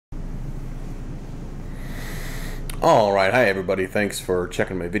All right, hi everybody. Thanks for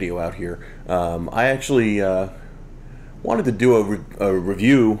checking my video out here. I actually wanted to do a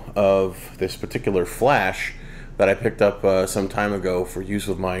review of this particular flash that I picked up some time ago for use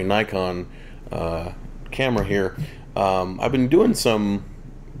with my Nikon camera here. I've been doing some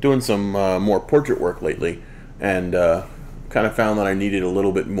more portrait work lately, and kind of found that I needed a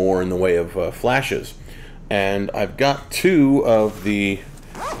little bit more in the way of flashes. And I've got two of the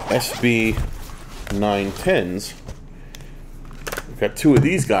SB 910s. I've got two of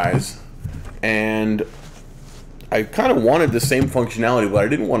these guys, and I kind of wanted the same functionality, but I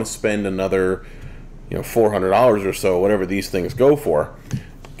didn't want to spend another, $400 or so, whatever these things go for.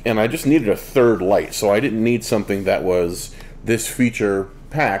 And I just needed a third light, so I didn't need something that was this feature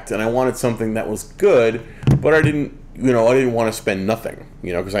packed, and I wanted something that was good, but I didn't want to spend nothing,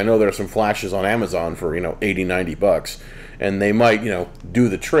 because I know there are some flashes on Amazon for, 80, 90 bucks, and they might, do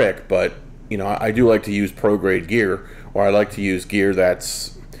the trick, but, I do like to use pro-grade gear, or I like to use gear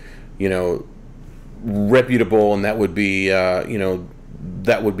that's, reputable, and that would be,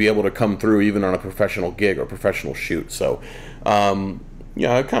 that would be able to come through even on a professional gig or professional shoot. So, I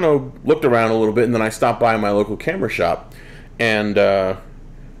kind of looked around a little bit, and then I stopped by my local camera shop, and I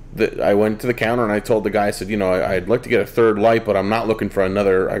went to the counter and I told the guy, I said, I'd like to get a third light, but I'm not looking for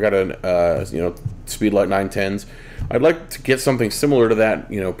another. I got a, Speedlight 910s. I'd like to get something similar to that,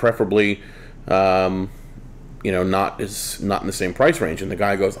 preferably, not in the same price range. And the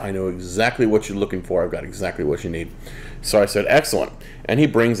guy goes, I know exactly what you're looking for. I've got exactly what you need. So I said, excellent. And he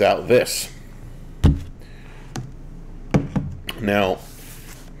brings out this. Now,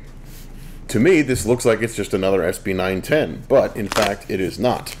 to me, this looks like it's just another SB 910, but in fact, it is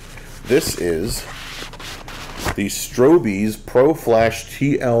not. This is the Strobies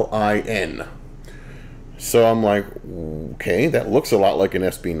TLi-N. So I'm like, okay, that looks a lot like an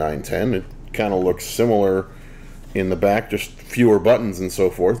SB 910. It kind of looks similar in the back, just fewer buttons and so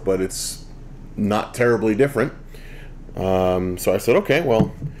forth, but it's not terribly different. So I said, okay,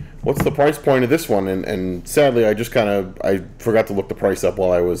 well, what's the price point of this one? And sadly, I forgot to look the price up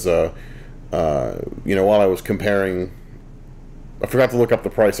while I was, while I was comparing. I forgot to look up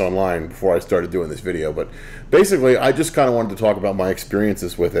the price online before I started doing this video, but basically, I just kind of wanted to talk about my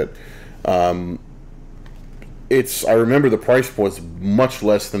experiences with it. I remember the price was much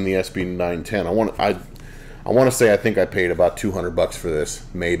less than the SB 910. I want to say I think I paid about 200 bucks for this,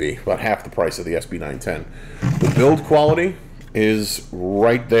 maybe about half the price of the SB 910. The build quality is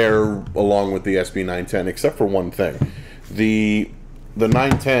right there along with the SB 910, except for one thing. The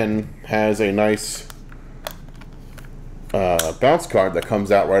 910 has a nice bounce card that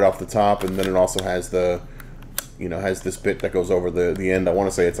comes out right off the top, and then it also has the, has this bit that goes over the end. I want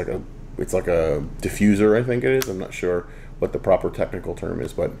to say it's like a diffuser, I think it is. I'm not sure what the proper technical term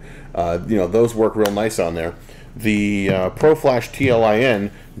is, but those work real nice on there. The ProFlash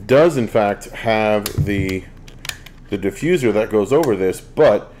TLi-N does in fact have the diffuser that goes over this,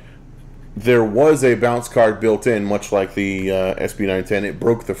 but there was a bounce card built in, much like the SB 910. It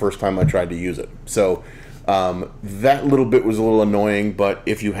broke the first time I tried to use it. So that little bit was a little annoying, but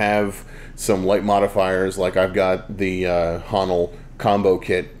if you have some light modifiers, like I've got the Honel combo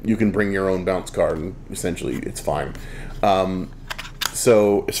kit, you can bring your own bounce card, and essentially it's fine.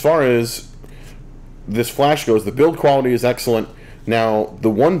 So as far as this flash goes, the build quality is excellent. Now, the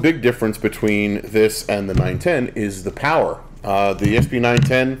one big difference between this and the 910 is the power. The SB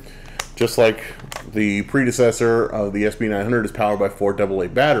 910, just like the predecessor of the SB 900, is powered by 4 AA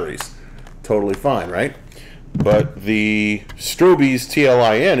batteries. Totally fine, right? But the Strobies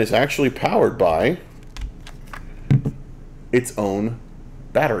TLi-N is actually powered by its own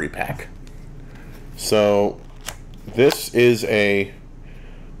battery pack. So this is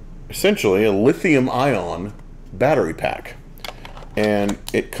essentially a lithium-ion battery pack, and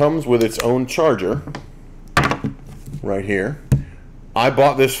it comes with its own charger right here. I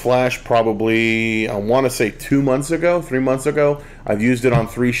bought this flash probably, I want to say 2 months ago, 3 months ago. I've used it on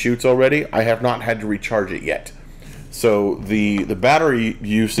 3 shoots already. I have not had to recharge it yet. So the battery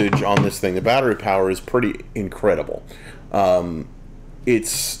usage on this thing, the battery power, is pretty incredible. I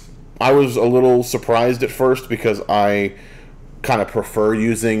was a little surprised at first because I kind of prefer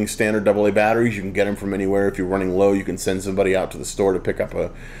using standard AA batteries. You can get them from anywhere. If you're running low, you can send somebody out to the store to pick up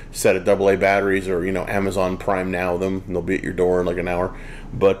a set of AA batteries, or Amazon Prime Now them, and they'll be at your door in like an hour.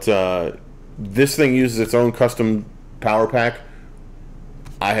 But this thing uses its own custom power pack.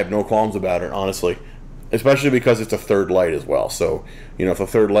 I have no qualms about it, honestly, especially because it's a third light as well. So if the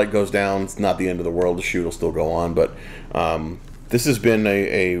third light goes down, it's not the end of the world. The shoot will still go on. But this has been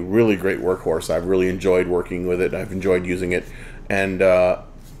a really great workhorse. I've really enjoyed working with it. I've enjoyed using it. And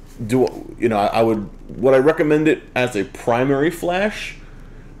would I recommend it as a primary flash?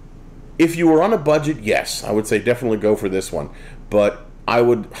 If you were on a budget, yes, I would say definitely go for this one. But I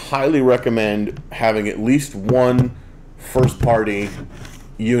would highly recommend having at least one first-party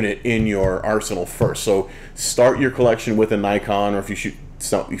unit in your arsenal first. So start your collection with a Nikon, or if you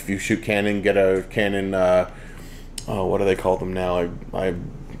shoot Canon, get a Canon. What do they call them now? I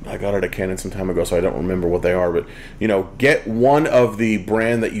got it at Canon some time ago, so I don't remember what they are. But get one of the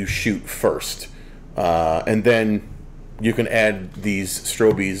brand that you shoot first, and then you can add these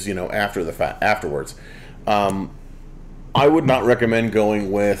Strobies, afterwards. I would not recommend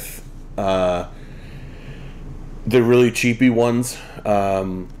going with the really cheapy ones.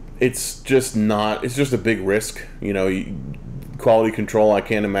 It's just a big risk. Quality control, I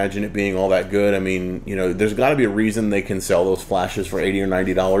can't imagine it being all that good. I mean, there's got to be a reason they can sell those flashes for $80 or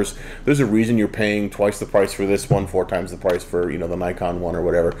 $90. There's a reason you're paying twice the price for this one, 4 times the price for the Nikon one or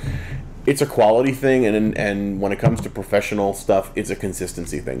whatever. It's a quality thing, and when it comes to professional stuff, it's a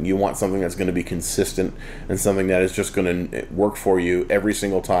consistency thing. You want something that's going to be consistent and something that is just going to work for you every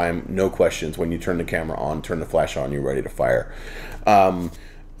single time, no questions. When you turn the camera on, turn the flash on, you're ready to fire.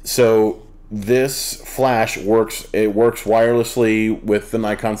 So this flash works. It works wirelessly with the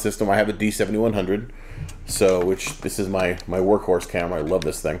Nikon system. I have a D7100, this is my workhorse camera. I love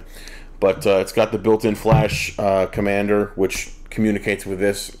this thing, but it's got the built-in flash commander, which communicates with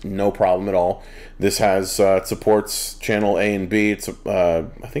this no problem at all. This has it supports channel A and B. It's I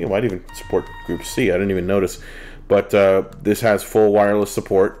think it might even support group C. I didn't even notice, but this has full wireless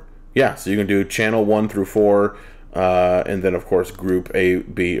support. Yeah, so you can do channel 1 through 4, and then of course group A,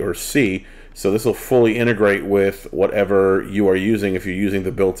 B, or C. So this will fully integrate with whatever you are using if you're using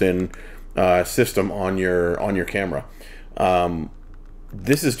the built-in system on your camera.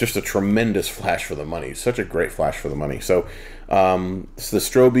 This is just a tremendous flash for the money. Such a great flash for the money. So it's the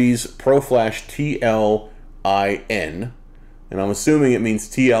Strobies ProFlash TLi-N, and I'm assuming it means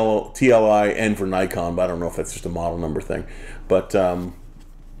TLi-N for Nikon, but I don't know if that's just a model number thing. But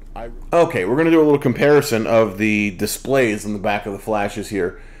okay, we're going to do a little comparison of the displays in the back of the flashes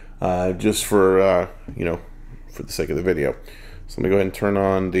here, just for for the sake of the video. So let me go ahead and turn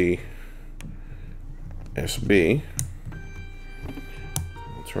on the SB.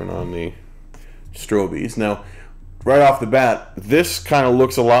 Turn on the Strobies. Now, right off the bat, this kind of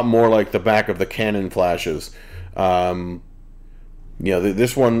looks a lot more like the back of the Canon flashes. This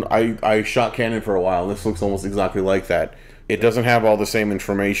one, I shot Canon for a while, and this looks almost exactly like that. It doesn't have all the same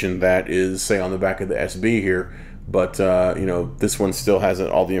information that is, say, on the back of the SB here, but this one still has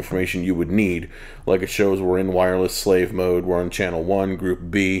all the information you would need. Like it shows we're in wireless slave mode, we're on channel 1,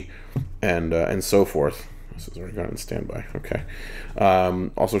 group B, and so forth. This is already got on standby. Okay.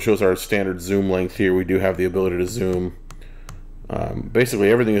 Also shows our standard zoom length here. We do have the ability to zoom.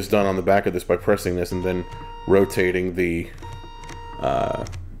 Basically, everything is done on the back of this by pressing this and then rotating the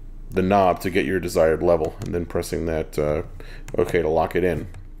knob to get your desired level, and then pressing that OK to lock it in.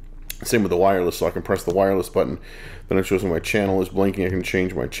 Same with the wireless, so I can press the wireless button. Then it shows when my channel is blinking. I can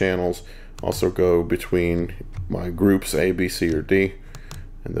change my channels. Also go between my groups A, B, C, or D.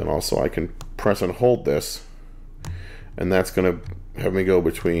 And then also I can press and hold this, and that's going to have me go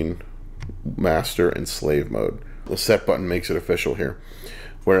between master and slave mode. The set button makes it official here,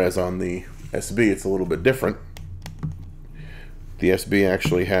 whereas on the SB it's a little bit different. The SB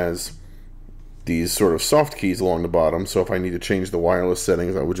actually has these sort of soft keys along the bottom, so if I need to change the wireless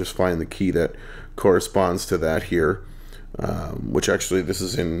settings, I would just find the key that corresponds to that here, which actually this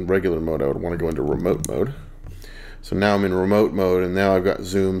is in regular mode. I would want to go into remote mode. So now I'm in remote mode, and now I've got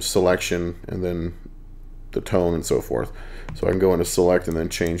zoom, selection, and then the tone and so forth. So I can go into select and then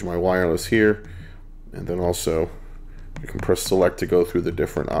change my wireless here, and then also you can press select to go through the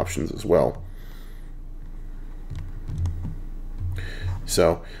different options as well.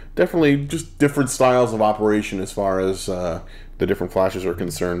 So definitely just different styles of operation as far as the different flashes are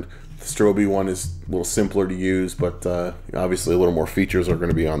concerned. The Strobe one is a little simpler to use, but obviously a little more features are going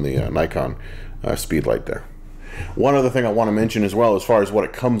to be on the Nikon Speedlight there. One other thing I want to mention as well, as far as what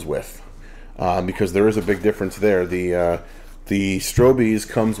it comes with, because there is a big difference there. The Strobies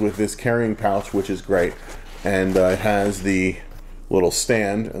comes with this carrying pouch, which is great, and it has the little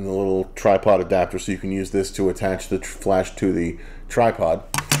stand and the little tripod adapter, so you can use this to attach the flash to the tripod.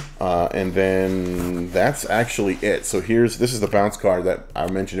 And then that's actually it. So this is the bounce card that I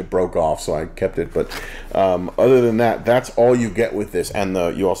mentioned. It broke off, so I kept it. But other than that, that's all you get with this. And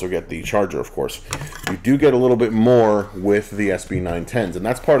you also get the charger, of course. You do get a little bit more with the SB910s, and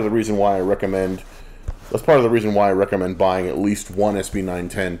that's part of the reason why I recommend. That's part of the reason why I recommend buying at least one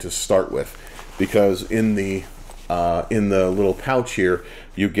SB910 to start with, because in the in the little pouch here,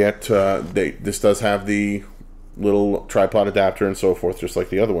 you get, this does have the little tripod adapter and so forth, just like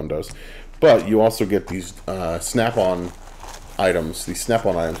the other one does. But you also get these snap-on items,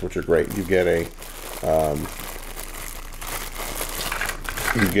 which are great. You get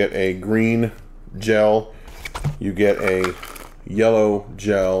a green gel, you get a yellow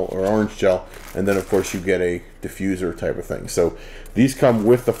gel or orange gel, and then of course you get a diffuser type of thing. So these come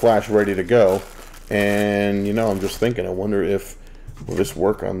with the flash ready to go, and you know, I'm just thinking, I wonder if will this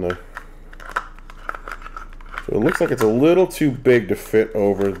work on the... So it looks like it's a little too big to fit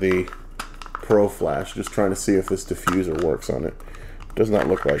over the Pro Flash. Just trying to see if this diffuser works on it. Does not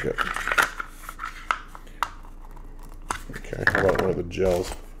look like it. Okay, how about one of the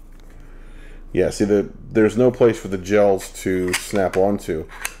gels? Yeah, see, there's no place for the gels to snap onto.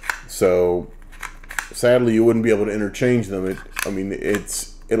 So sadly, you wouldn't be able to interchange them.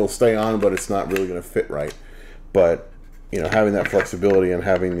 It'll stay on, but it's not really going to fit right. But you know, having that flexibility and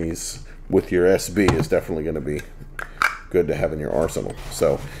having these with your SB is definitely going to be good to have in your arsenal.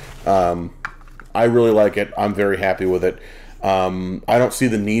 So I really like it. I'm very happy with it. I don't see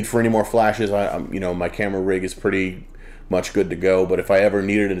the need for any more flashes. You know, my camera rig is pretty much good to go, but if I ever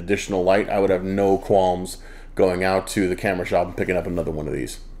needed an additional light, I would have no qualms going out to the camera shop and picking up another one of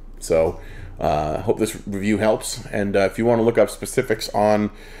these. So I hope this review helps, and if you want to look up specifics on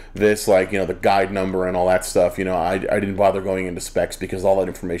this, like, you know, the guide number and all that stuff, you know, I didn't bother going into specs because all that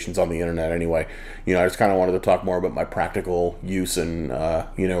information's on the internet anyway. You know, I just kind of wanted to talk more about my practical use and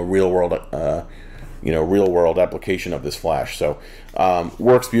you know, real world application of this flash. So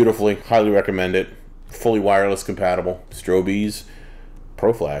works beautifully, highly recommend it. Fully wireless compatible, Strobies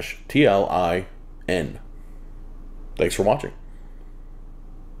Pro Flash TLi-N. Thanks for watching.